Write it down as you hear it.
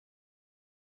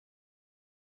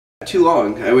Too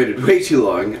long. I waited way too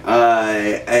long.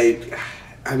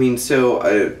 I mean, so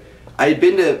I had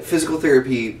been to physical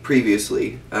therapy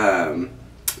previously for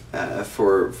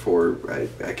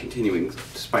a continuing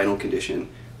spinal condition,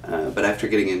 but after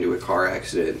getting into a car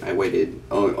accident, I waited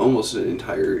almost an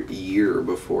entire year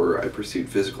before I pursued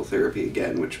physical therapy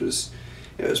again, which was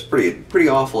it was pretty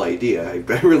awful idea. I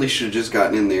really should have just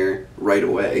gotten in there right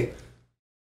away.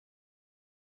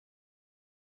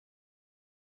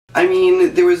 I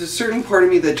mean, there was a certain part of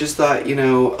me that just thought, you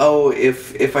know, oh,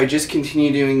 if I just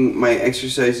continue doing my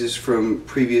exercises from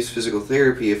previous physical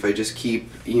therapy, if I just keep,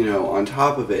 you know, on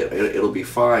top of it'll be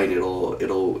fine.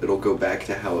 It'll go back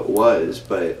to how it was.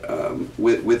 But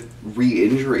with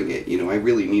re-injuring it, you know, I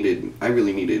really needed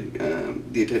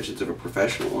the attentions of a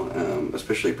professional,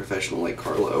 especially a professional like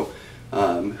Carlo,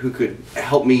 who could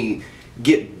help me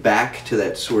get back to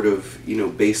that sort of, you know,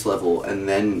 base level and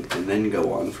then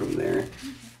go on from there.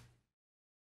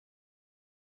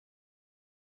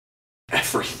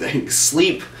 Everything.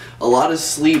 Sleep. A lot of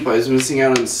sleep. I was missing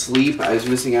out on sleep. I was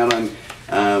missing out on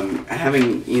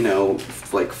having, you know,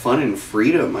 like fun and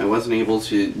freedom. I wasn't able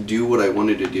to do what I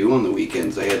wanted to do on the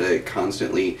weekends. I had to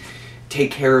constantly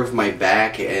take care of my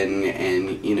back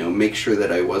and you know, make sure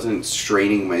that I wasn't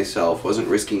straining myself, wasn't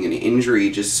risking an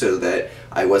injury just so that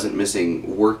I wasn't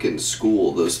missing work and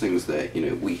school, those things that, you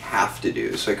know, we have to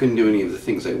do. So I couldn't do any of the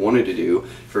things I wanted to do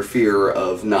for fear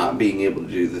of not being able to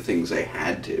do the things I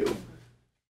had to.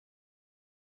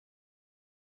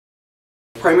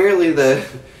 Primarily the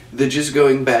just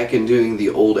going back and doing the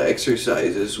old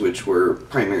exercises, which were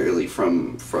primarily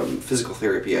from physical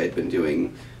therapy I had been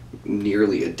doing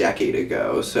nearly a decade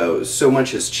ago. So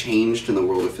much has changed in the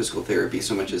world of physical therapy,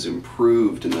 so much has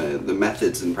improved in the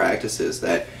methods and practices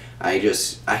that I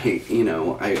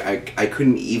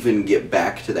couldn't even get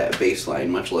back to that baseline,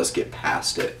 much less get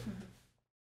past it.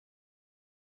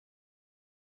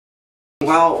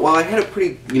 While I had a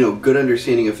pretty, you know, good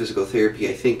understanding of physical therapy,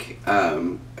 I think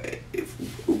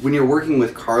when you're working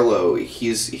with Carlo,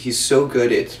 he's so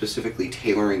good at specifically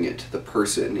tailoring it to the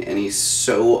person, and he's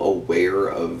so aware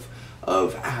of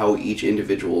how each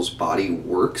individual's body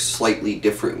works slightly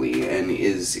differently, and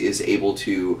is able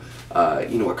to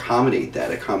you know,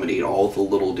 accommodate all the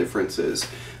little differences.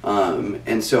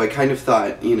 And so I kind of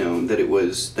thought, you know, that it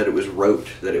was rote,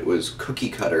 that it was cookie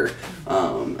cutter.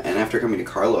 And after coming to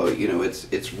Carlo, you know,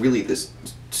 it's really this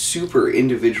super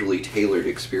individually tailored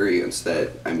experience that,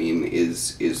 I mean,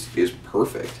 is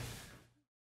perfect.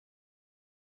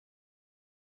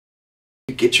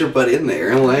 Get your butt in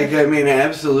there. Like, I mean,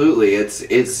 absolutely.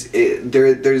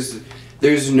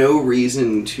 There's no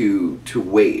reason to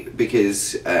wait,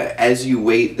 because as you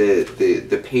wait,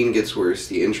 the pain gets worse,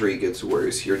 the injury gets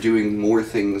worse. You're doing more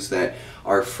things that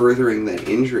are furthering that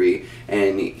injury,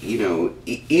 and you know,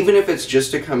 even if it's just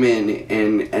to come in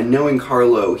and knowing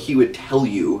Carlo, he would tell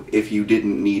you if you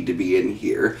didn't need to be in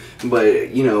here, but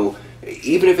you know,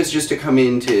 even if it's just to come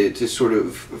in to sort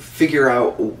of figure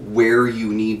out where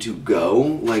you need to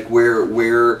go, like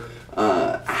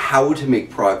how to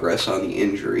make progress on the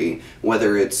injury,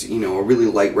 whether it's, you know, a really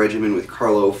light regimen with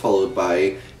Carlo followed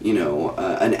by, you know,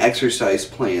 an exercise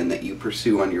plan that you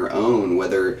pursue on your own,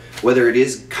 whether it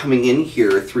is coming in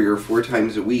here 3 or 4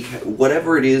 times a week,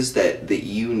 whatever it is that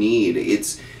you need,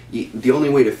 the only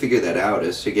way to figure that out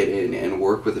is to get in and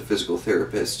work with a physical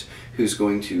therapist who's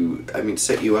going to, I mean,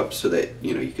 set you up so that,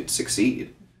 you know, you could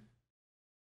succeed.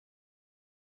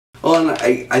 Well, and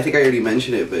I think I already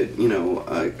mentioned it, but, you know,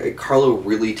 Carlo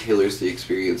really tailors the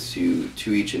experience to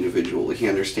each individual. He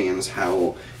understands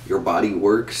how your body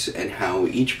works and how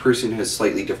each person has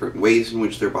slightly different ways in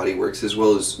which their body works, as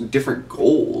well as different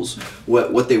goals,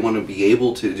 what they want to be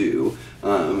able to do.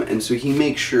 And so he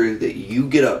makes sure that you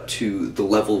get up to the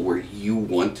level where you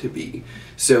want to be.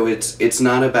 So it's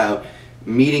not about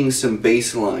meeting some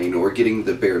baseline or getting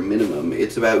the bare minimum.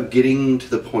 It's about getting to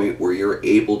the point where you're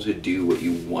able to do what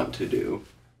you want to do.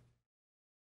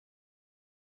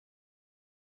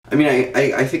 I mean,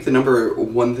 I think the number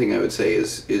one thing I would say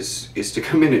is to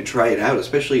come in and try it out,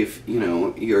 especially if, you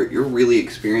know, you're really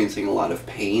experiencing a lot of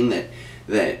pain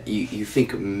that you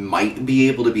think might be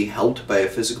able to be helped by a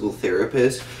physical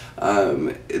therapist.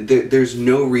 There's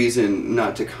no reason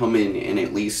not to come in and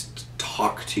at least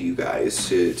talk to you guys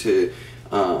to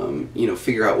you know,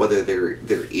 figure out whether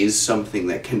there is something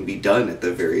that can be done at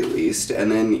the very least, and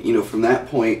then, you know, from that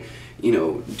point,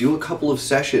 do a couple of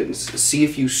sessions, see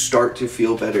if you start to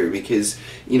feel better, because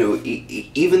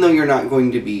even though you're not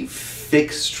going to be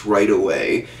fixed right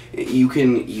away, you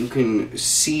can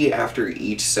see after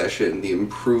each session the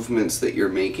improvements that you're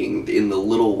making in the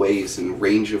little ways, and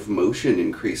range of motion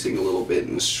increasing a little bit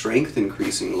and strength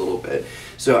increasing a little bit.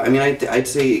 So I mean, I'd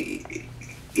say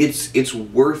it's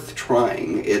worth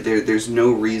trying. There's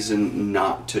no reason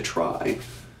not to try.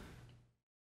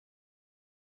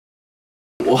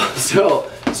 Well, so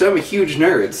I'm a huge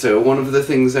nerd. So one of the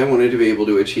things I wanted to be able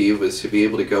to achieve was to be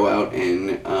able to go out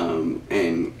and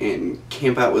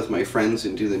camp out with my friends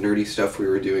and do the nerdy stuff we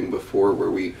were doing before,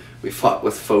 where we fought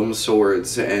with foam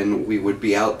swords, and we would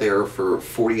be out there for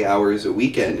 40 hours a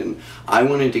weekend. And I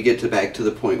wanted to get back to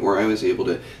the point where I was able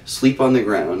to sleep on the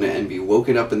ground and be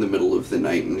woken up in the middle of the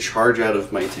night and charge out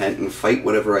of my tent and fight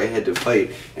whatever I had to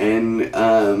fight. And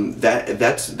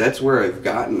that's where I've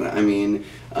gotten. I mean,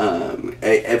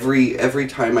 every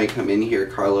time I come in here,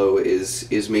 Carlo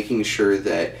is making sure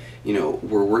that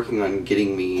we're working on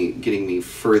getting me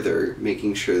further,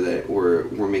 making sure that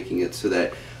we're making it so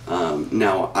that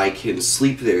now I can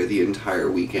sleep there the entire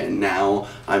weekend. Now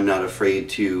I'm not afraid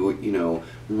to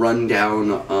run down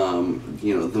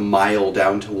the mile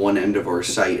down to one end of our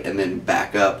site and then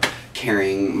back up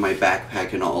carrying my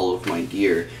backpack and all of my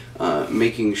gear.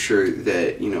 Making sure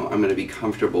that I'm going to be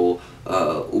comfortable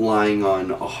lying on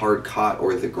a hard cot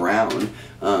or the ground,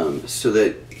 so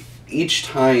that each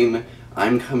time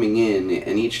I'm coming in,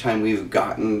 and each time we've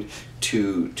gotten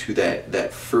to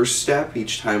that first step,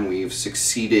 each time we've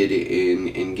succeeded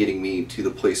in getting me to the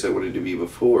place I wanted to be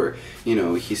before,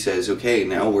 he says, okay,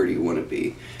 now where do you want to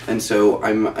be? And so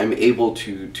I'm able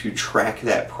to track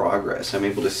that progress. I'm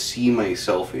able to see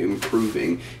myself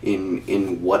improving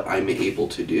in what I'm able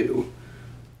to do.